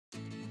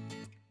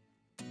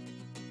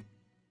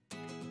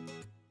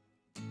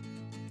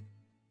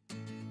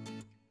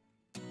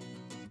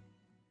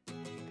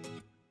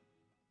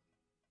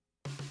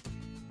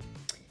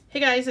Hey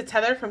guys, it's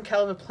Heather from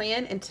Kell of a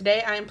Plan, and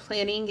today I am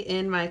planning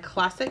in my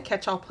classic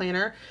catch-all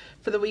planner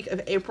for the week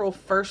of April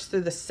 1st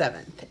through the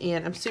 7th.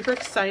 And I'm super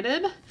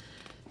excited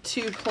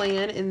to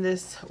plan in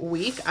this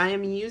week. I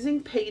am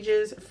using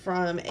pages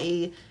from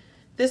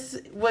this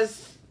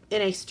was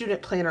in a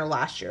student planner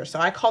last year. So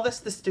I call this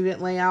the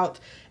student layout.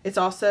 It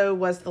also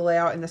was the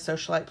layout in the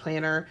socialite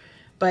planner,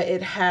 but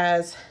it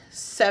has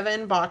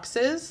 7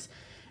 boxes.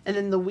 And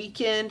then the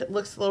weekend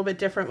looks a little bit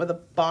different with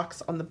a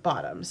box on the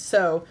bottom.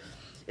 So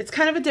it's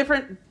kind of a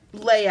different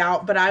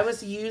layout, but I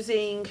used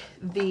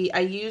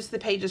the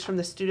pages from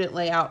the student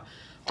layout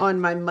on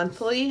my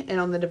monthly and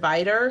on the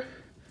divider.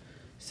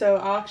 So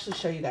I'll actually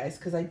show you guys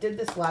because I did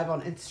this live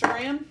on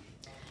Instagram.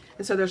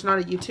 And so there's not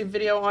a YouTube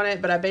video on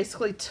it, but I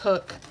basically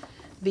took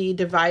the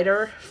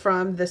divider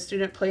from the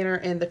student planner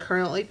and the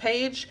currently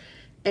page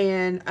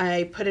and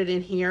I put it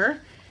in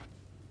here.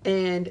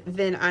 And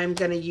then I'm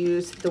going to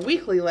use the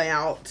weekly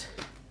layout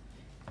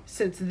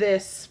since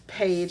this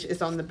page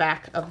is on the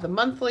back of the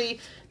monthly.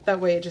 That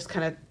way it just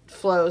kind of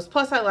flows.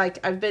 Plus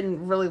I've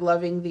been really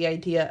loving the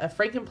idea of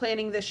Franken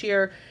planning this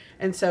year.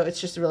 And so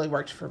it's just really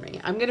worked for me.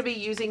 I'm going to be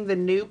using the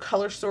new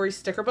Color Story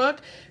sticker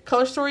book.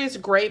 Color Story is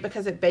great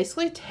because it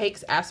basically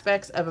takes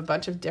aspects of a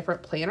bunch of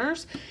different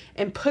planners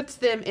and puts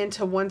them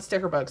into one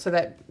sticker book so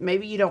that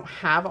maybe you don't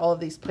have all of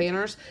these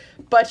planners,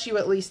 but you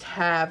at least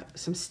have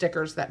some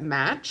stickers that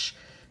match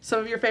some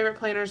of your favorite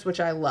planners, which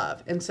I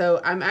love. And so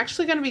I'm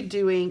actually going to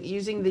be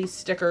using these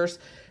stickers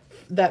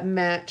that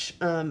match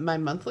my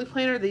monthly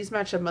planner. These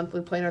match a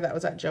monthly planner that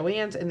was at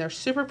Joann's, and they're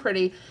super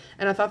pretty.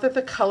 And I thought that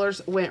the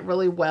colors went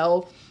really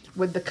well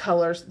with the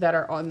colors that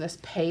are on this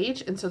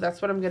page. And so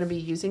that's what I'm going to be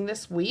using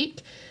this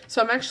week.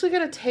 So I'm actually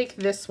going to take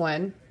this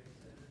one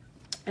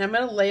and I'm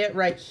going to lay it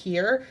right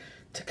here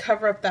to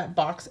cover up that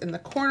box in the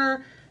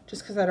corner,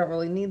 just because I don't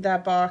really need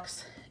that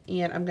box.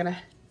 And I'm going to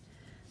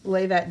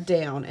lay that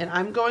down, and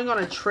I'm going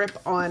on a trip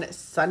on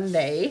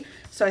Sunday,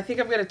 so I think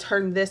I'm going to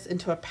turn this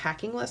into a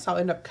packing list. I'll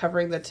end up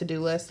covering the to-do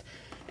list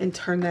and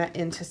turn that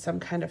into some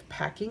kind of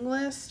packing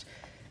list.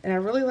 And I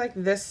really like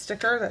this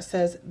sticker that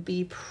says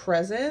be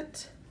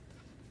present,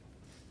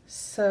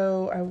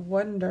 so I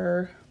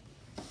wonder,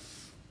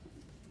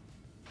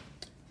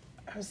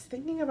 I was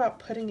thinking about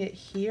putting it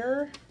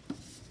here.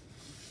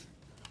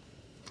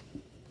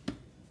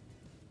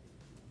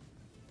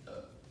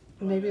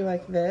 Maybe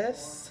like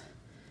this.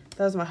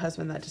 That was my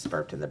husband that just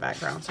burped in the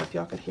background, so if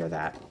y'all could hear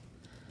that.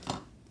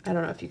 I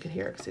don't know if you could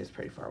hear it because he was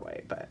pretty far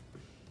away, but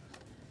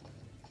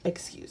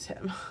excuse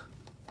him.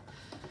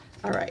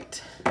 All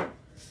right,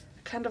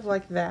 kind of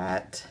like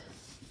that.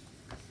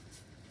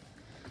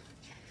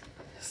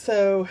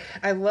 So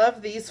I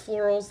love these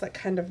florals that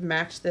kind of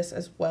match this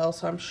as well,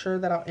 so I'm sure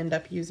that I'll end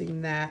up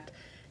using that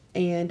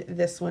and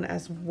this one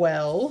as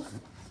well,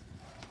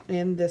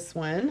 and this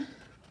one,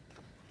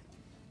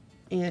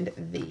 and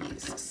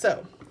these.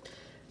 So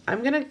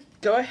I'm going to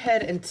go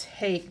ahead and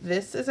take,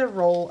 this is a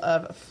roll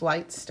of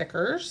flight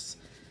stickers,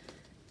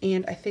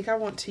 and I think I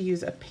want to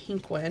use a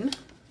pink one.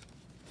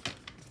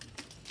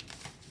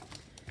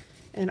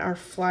 And our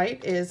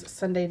flight is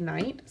Sunday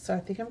night, so I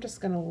think I'm just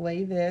going to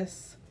lay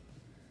this.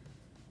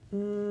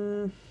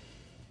 I'll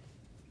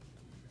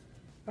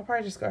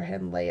probably just go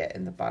ahead and lay it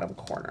in the bottom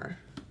corner,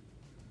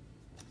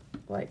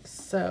 like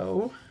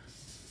so.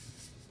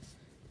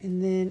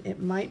 And then it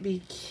might be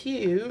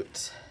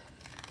cute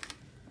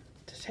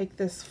take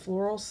this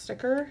floral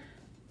sticker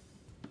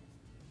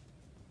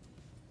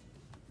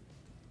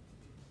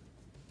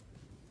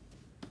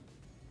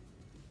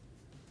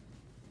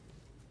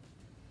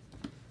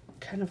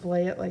kind of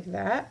lay it like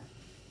that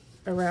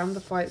around the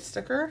flight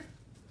sticker.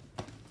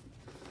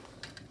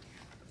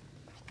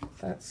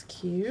 That's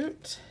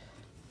cute.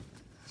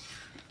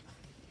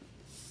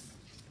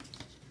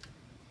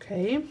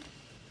 Okay.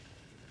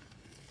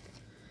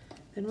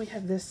 Then we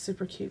have this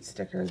super cute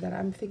sticker that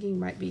I'm thinking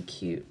might be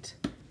cute.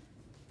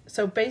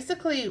 So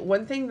basically,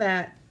 one thing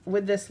that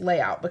with this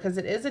layout, because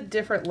it is a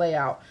different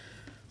layout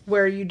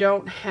where you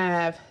don't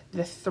have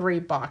the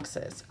 3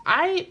 boxes.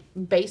 I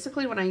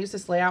basically, when I use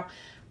this layout,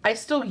 I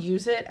still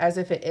use it as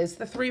if it is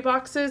the 3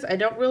 boxes. I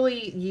don't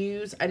really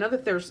use, I know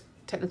that there's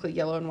technically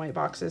yellow and white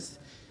boxes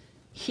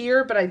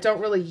here, but I don't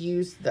really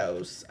use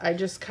those. I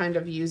just kind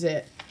of use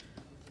it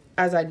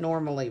as I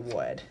normally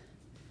would.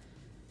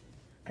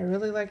 I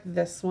really like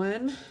this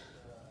one.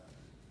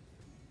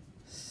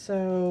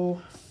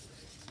 So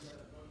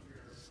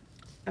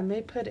I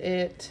may put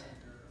it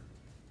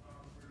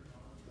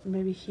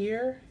maybe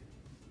here.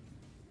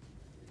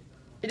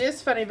 It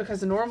is funny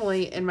because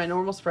normally in my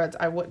normal spreads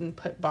I wouldn't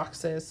put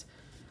boxes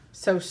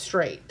so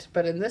straight,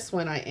 but in this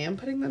one I am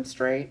putting them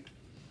straight.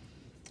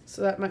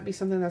 So that might be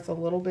something that's a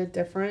little bit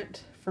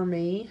different for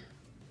me.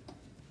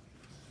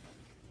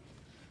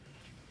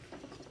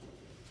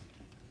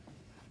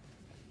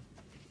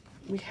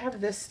 We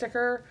have this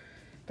sticker,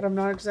 but I'm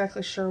not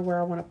exactly sure where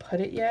I want to put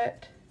it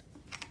yet.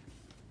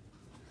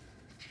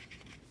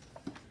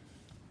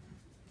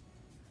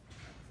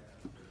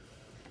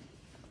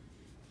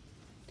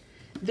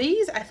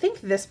 These, I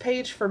think this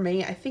page for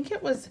me, I think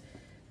it was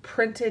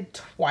printed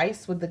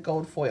twice with the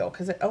gold foil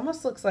because it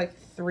almost looks like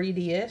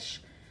 3D-ish,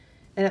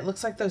 and it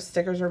looks like those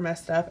stickers are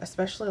messed up,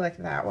 especially like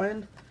that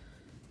one.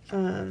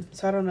 So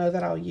I don't know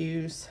that I'll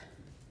use,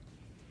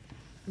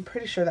 I'm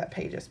pretty sure that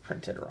page is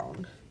printed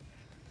wrong,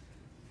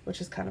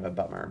 which is kind of a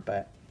bummer,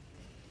 but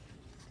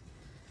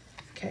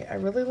okay, I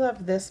really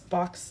love this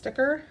box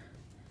sticker.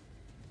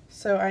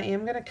 So I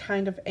am going to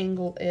kind of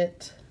angle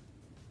it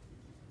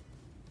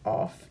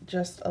off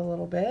just a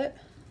little bit.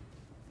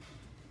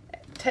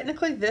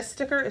 Technically this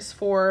sticker is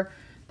for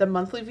the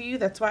monthly view.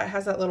 That's why it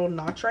has that little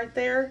notch right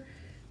there.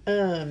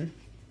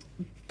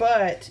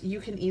 But you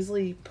can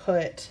easily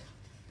put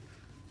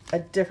a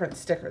different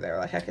sticker there.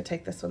 Like I could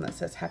take this one that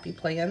says Happy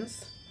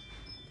Plans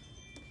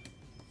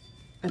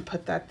and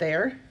put that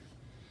there,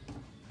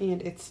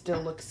 and it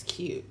still looks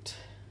cute.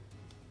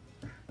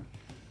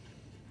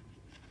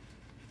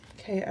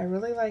 Okay, I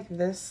really like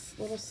this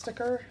little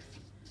sticker.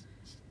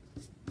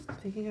 I'm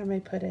thinking I may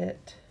put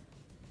it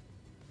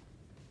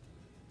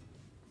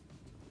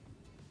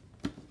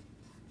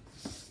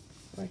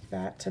like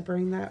that to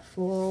bring that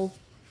floral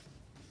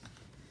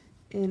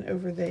in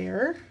over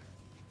there.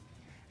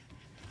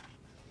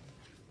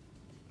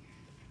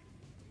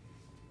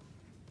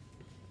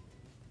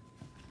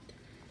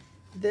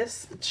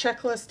 This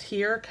checklist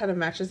here kind of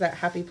matches that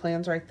Happy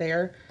Plans right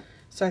there.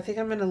 So I think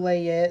I'm going to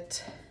lay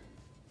it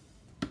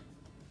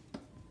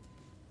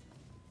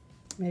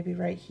maybe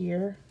right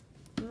here.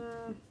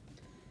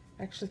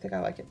 I actually think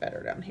I like it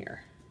better down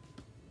here.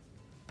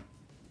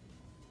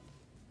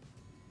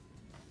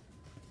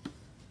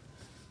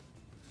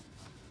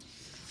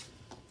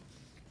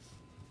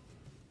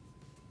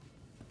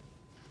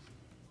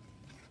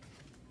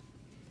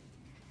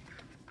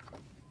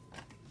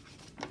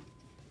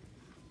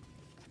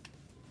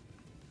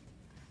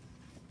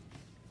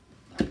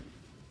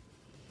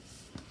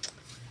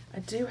 I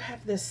do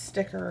have this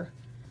sticker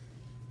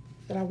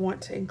that I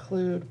want to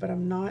include, but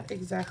I'm not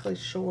exactly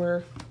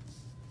sure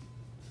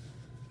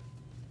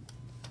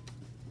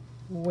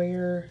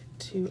where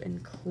to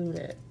include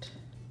it.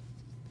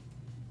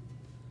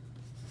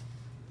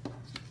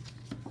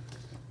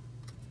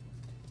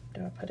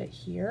 Do I put it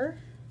here?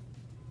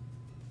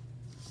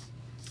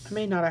 I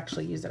may not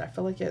actually use it. I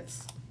feel like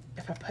it's,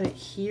 if I put it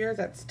here,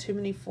 that's too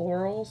many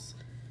florals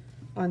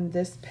on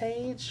this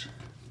page.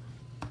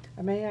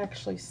 I may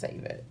actually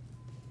save it.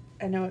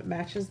 I know it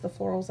matches the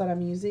florals that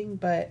I'm using,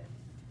 but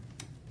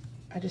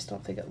I just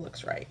don't think it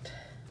looks right.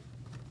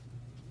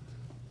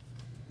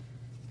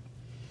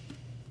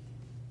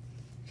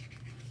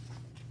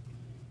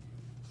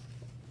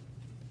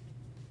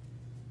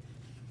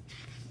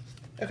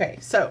 Okay,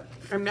 so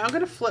I'm now going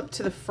to flip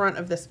to the front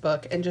of this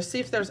book and just see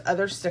if there's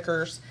other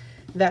stickers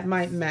that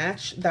might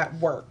match that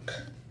work,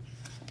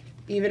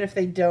 even if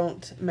they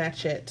don't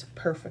match it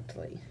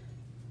perfectly.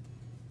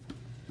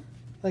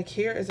 Like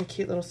here is a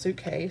cute little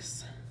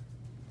suitcase.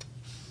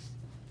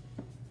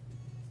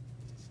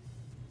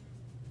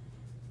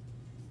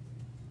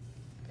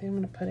 I think I'm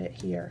going to put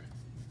it here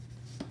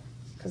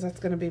because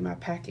that's going to be my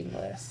packing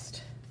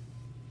list.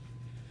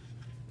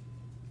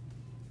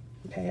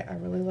 Okay, I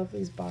really love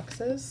these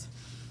boxes.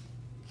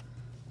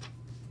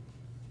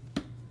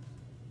 I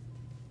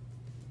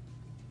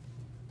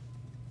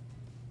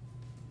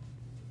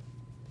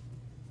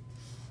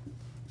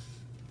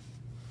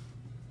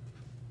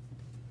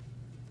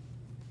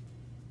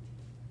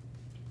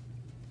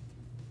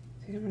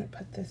think I'm going to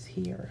put this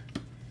here.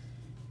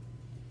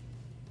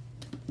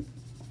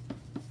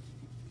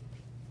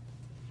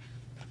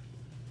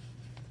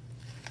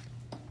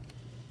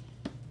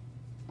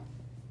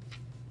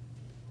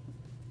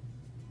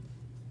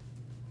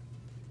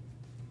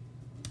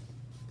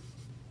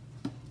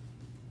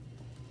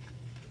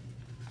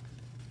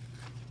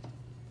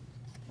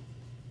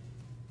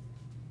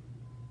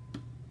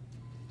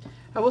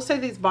 I will say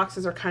these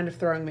boxes are kind of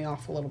throwing me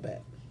off a little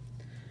bit.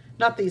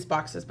 Not these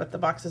boxes, but the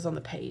boxes on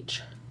the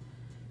page.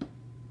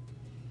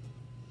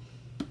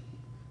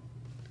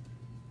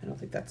 I don't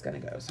think that's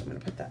going to go, so I'm going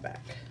to put that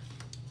back.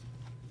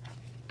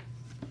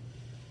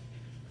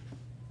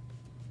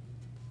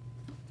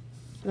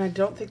 And I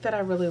don't think that I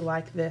really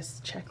like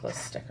this checklist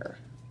sticker.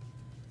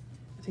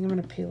 I think I'm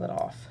going to peel it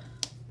off.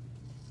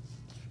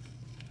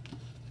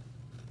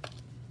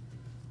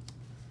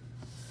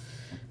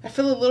 I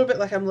feel a little bit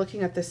like I'm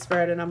looking at this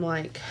spread and I'm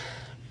like,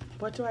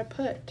 what do I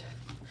put?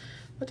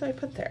 What do I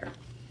put there?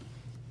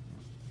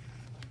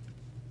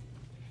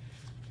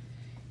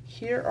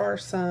 Here are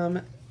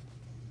some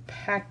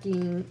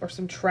packing or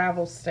some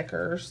travel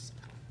stickers.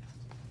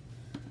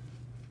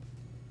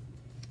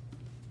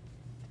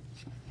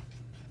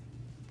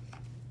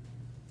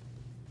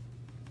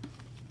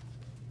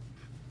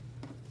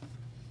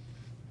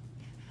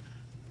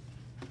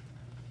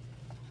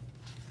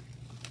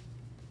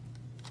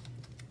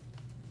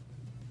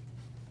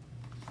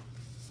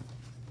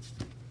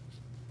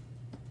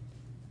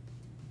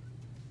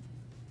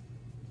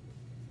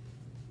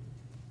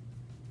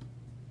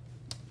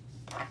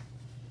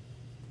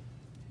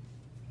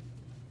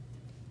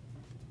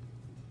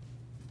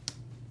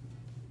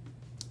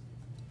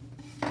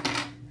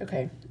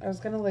 Okay, I was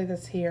going to lay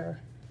this here,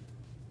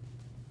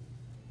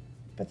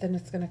 but then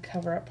it's going to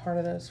cover up part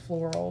of those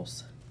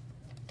florals.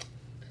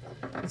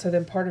 And so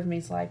then part of me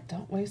is like,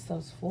 don't waste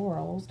those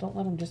florals. Don't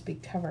let them just be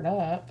covered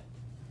up.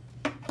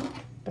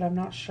 But I'm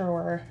not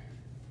sure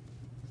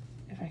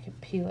if I can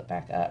peel it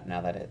back up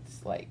now that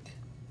it's like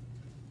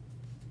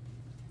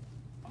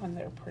on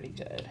there pretty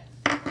good.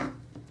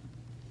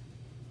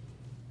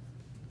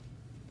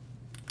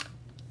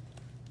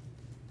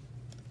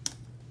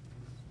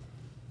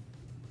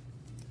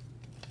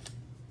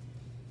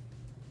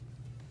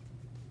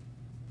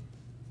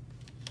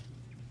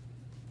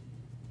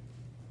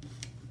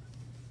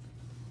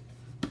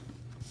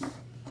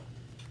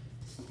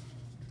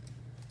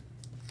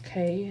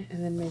 Okay,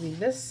 and then maybe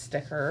this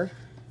sticker.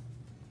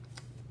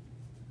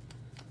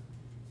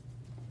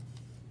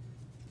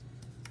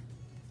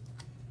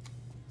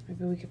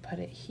 Maybe we could put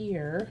it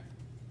here.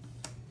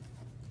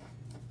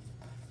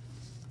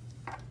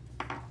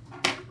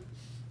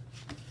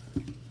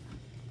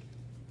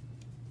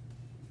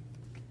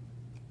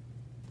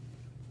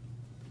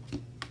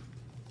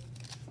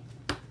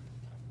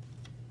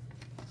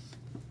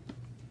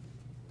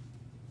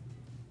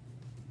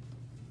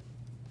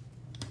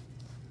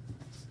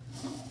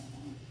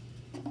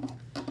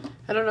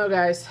 I don't know,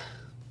 guys.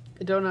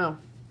 I don't know.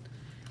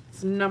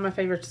 It's not my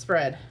favorite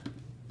spread.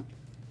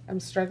 I'm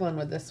struggling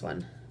with this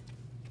one.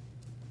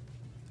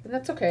 And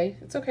that's okay.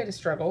 It's okay to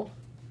struggle.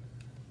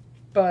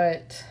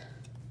 But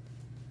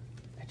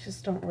I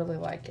just don't really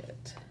like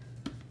it.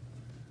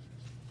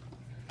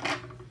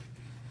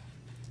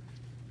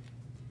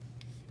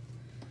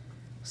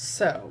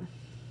 So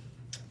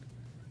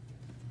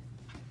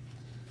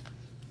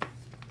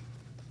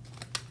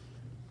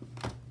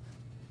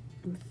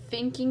I'm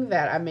thinking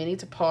that I may need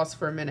to pause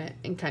for a minute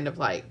and kind of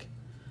like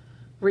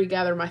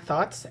regather my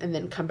thoughts and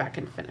then come back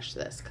and finish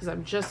this, because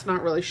I'm just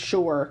not really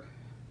sure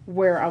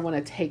where I want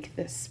to take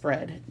this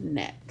spread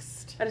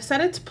next. I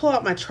decided to pull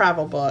out my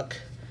travel book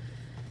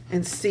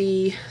and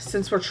see,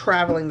 since we're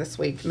traveling this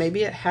week,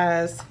 maybe it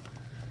has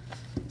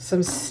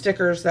some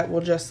stickers that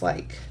will just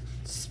like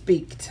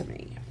speak to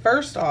me.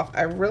 First off,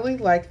 I really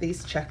like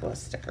these checklist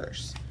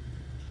stickers,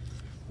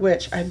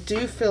 which I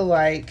do feel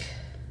like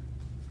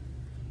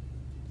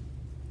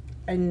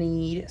I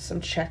need some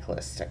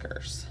checklist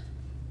stickers.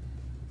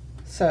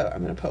 So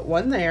I'm going to put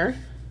one there.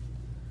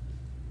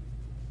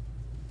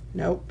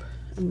 Nope,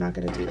 I'm not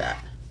going to do that.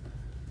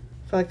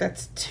 I feel like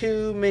that's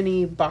too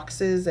many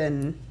boxes,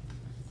 and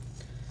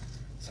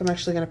so I'm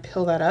actually going to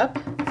peel that up,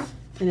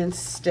 and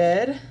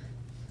instead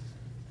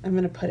I'm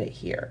going to put it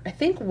here. I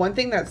think one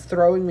thing that's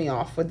throwing me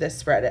off with this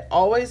spread, it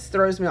always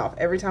throws me off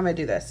every time I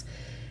do this,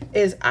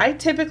 is I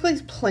typically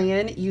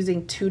plan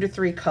using 2 to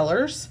 3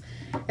 colors.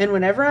 And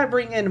whenever I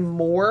bring in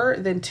more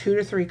than 2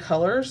 to 3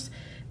 colors,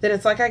 then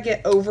it's like I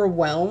get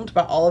overwhelmed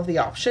by all of the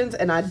options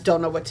and I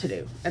don't know what to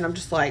do. And I'm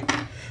just like,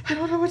 I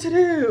don't know what to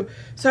do.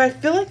 So I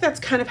feel like that's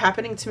kind of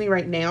happening to me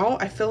right now.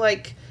 I feel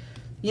like,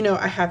 you know,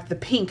 I have the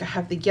pink, I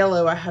have the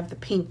yellow, I have the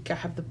pink, I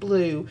have the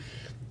blue.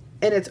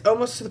 And it's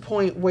almost to the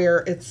point where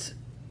it's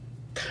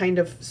kind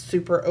of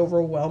super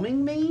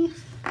overwhelming me.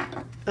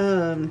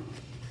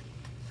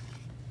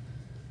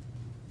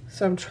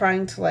 So I'm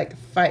trying to like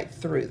fight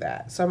through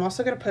that. So I'm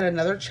also going to put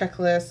another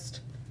checklist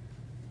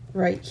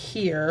right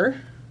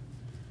here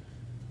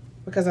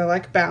because I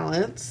like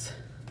balance.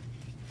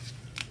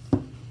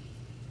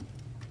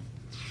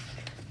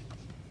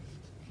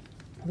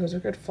 Those are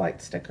good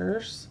flight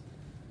stickers.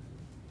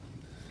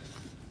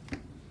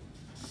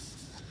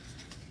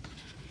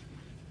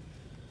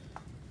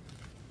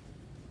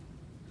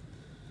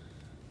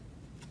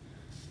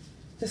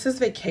 This is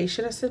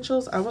Vacation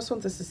Essentials. I almost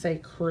want this to say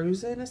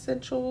Cruising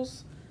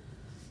Essentials,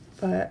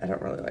 but I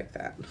don't really like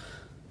that.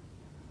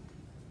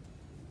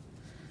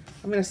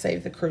 I'm going to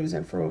save the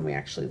cruising for when we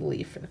actually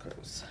leave for the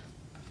cruise.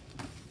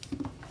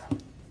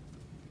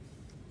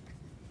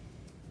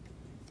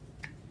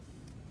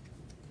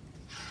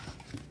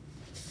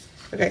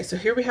 Okay, so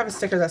here we have a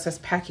sticker that says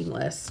packing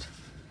list.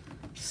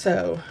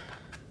 So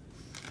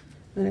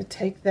I'm going to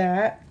take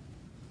that.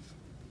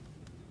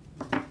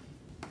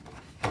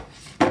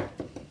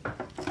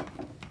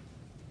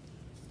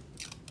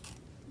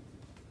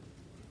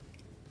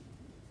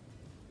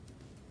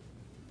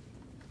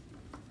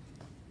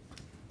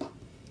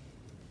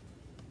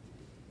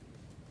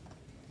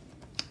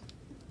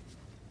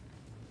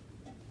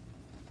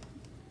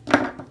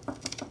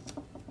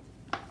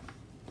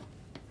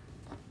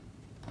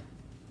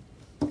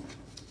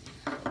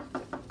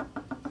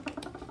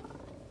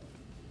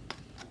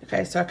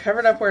 Okay, so I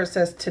covered up where it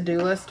says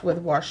to-do list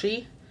with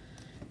washi,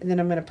 and then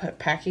I'm going to put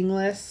packing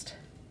list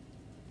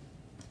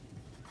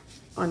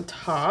on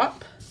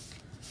top.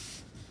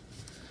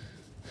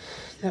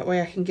 That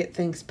way I can get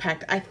things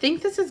packed. I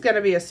think this is going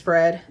to be a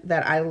spread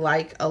that I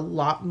like a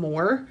lot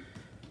more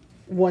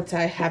once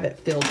I have it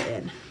filled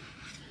in.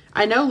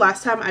 I know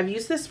last time I've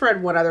used this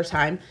spread one other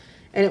time,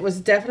 and it was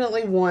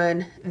definitely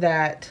one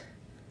that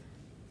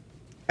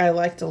I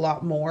liked a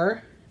lot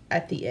more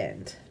at the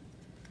end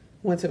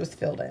once it was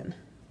filled in.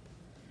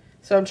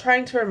 So I'm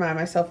trying to remind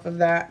myself of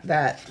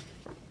that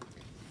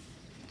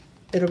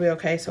it'll be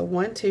okay. So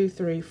 1, 2,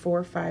 3,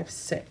 4, 5,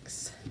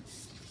 6.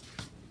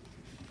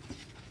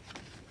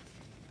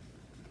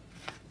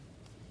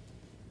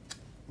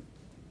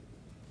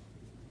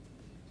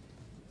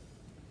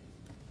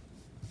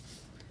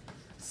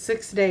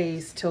 Six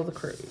days till the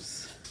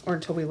cruise, or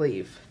until we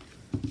leave.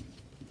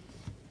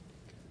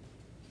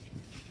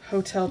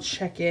 Hotel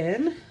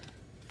check-in.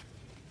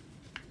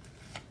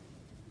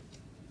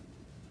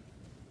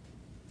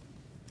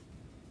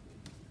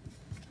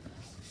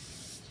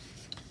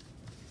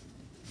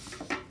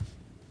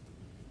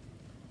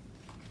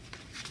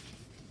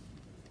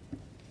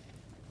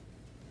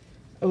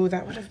 Oh,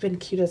 that would have been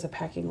cute as a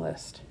packing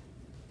list.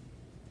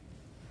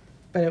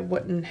 But it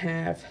wouldn't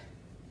have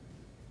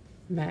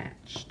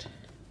matched.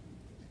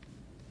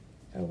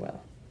 Oh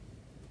well.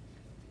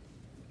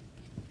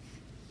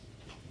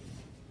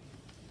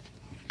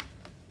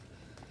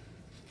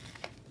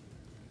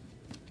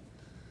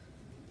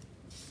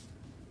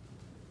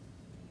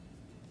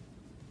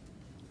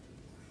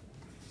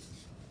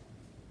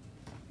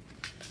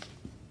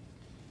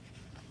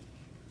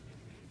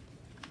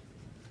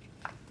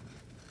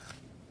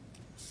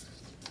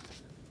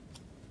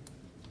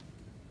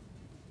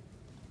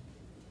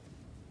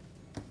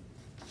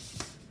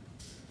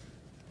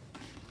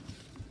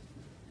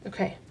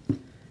 Okay,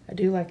 I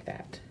do like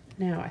that.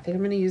 Now, I think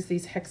I'm going to use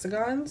these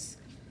hexagons.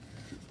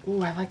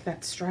 Ooh, I like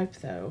that stripe,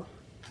 though.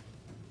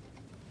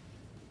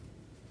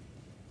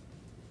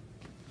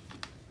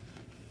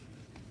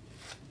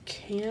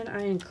 Can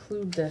I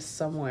include this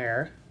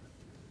somewhere?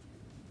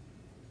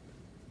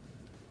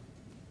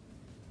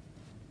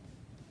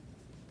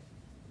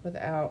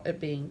 Without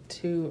it being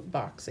too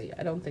boxy?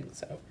 I don't think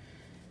so.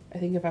 I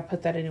think if I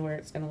put that anywhere,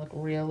 it's going to look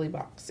really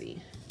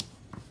boxy.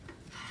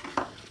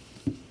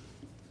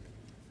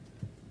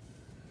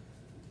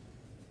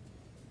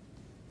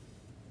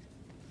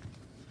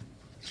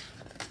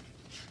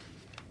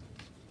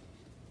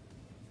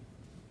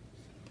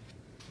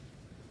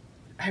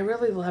 I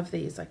really love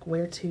these, like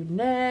where to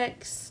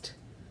next.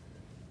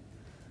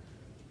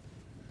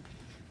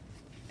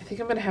 I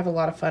think I'm going to have a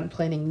lot of fun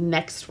planning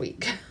next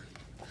week,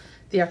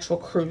 the actual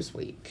cruise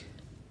week.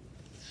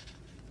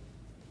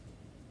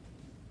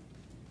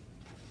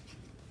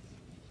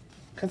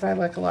 Because I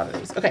like a lot of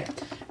these. Okay,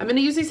 I'm going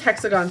to use these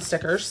hexagon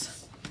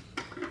stickers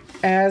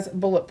as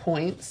bullet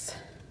points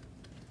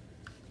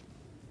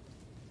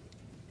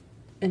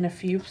in a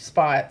few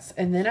spots.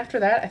 And then after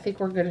that, I think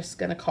we're just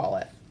going to call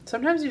it.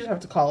 Sometimes you just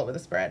have to call it with a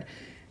spread.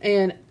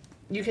 And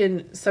you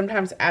can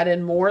sometimes add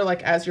in more,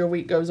 like as your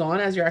week goes on,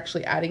 as you're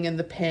actually adding in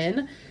the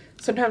pen.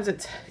 Sometimes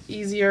it's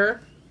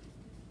easier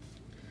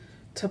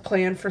to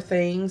plan for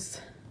things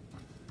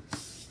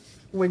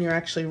when you're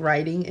actually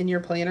writing in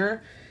your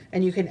planner.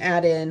 And you can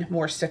add in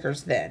more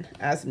stickers then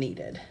as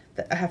needed.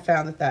 I have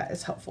found that that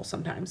is helpful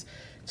sometimes.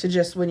 To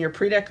just, when you're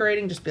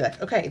pre-decorating, just be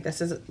like, okay,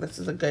 this is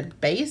a good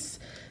base.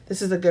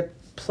 This is a good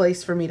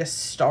place for me to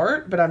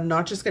start, but I'm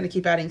not just going to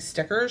keep adding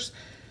stickers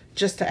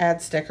just to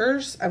add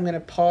stickers. I'm going to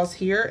pause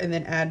here and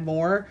then add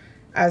more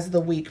as the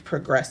week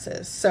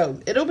progresses. So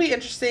it'll be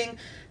interesting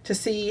to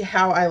see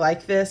how I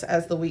like this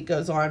as the week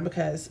goes on,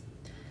 because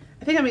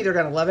I think I'm either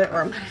going to love it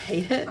or I'm going to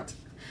hate it.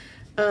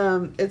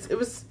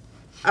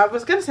 I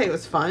was going to say it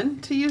was fun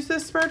to use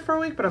this spread for a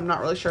week, but I'm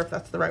not really sure if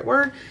that's the right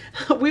word.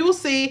 We will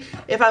see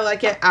if I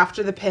like it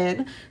after the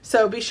pen.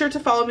 So be sure to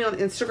follow me on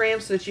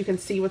Instagram so that you can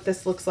see what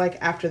this looks like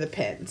after the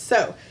pen.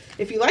 So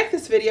if you like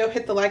this video,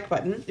 hit the like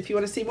button. If you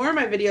want to see more of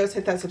my videos,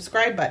 hit that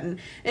subscribe button.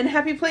 And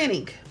happy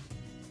planning!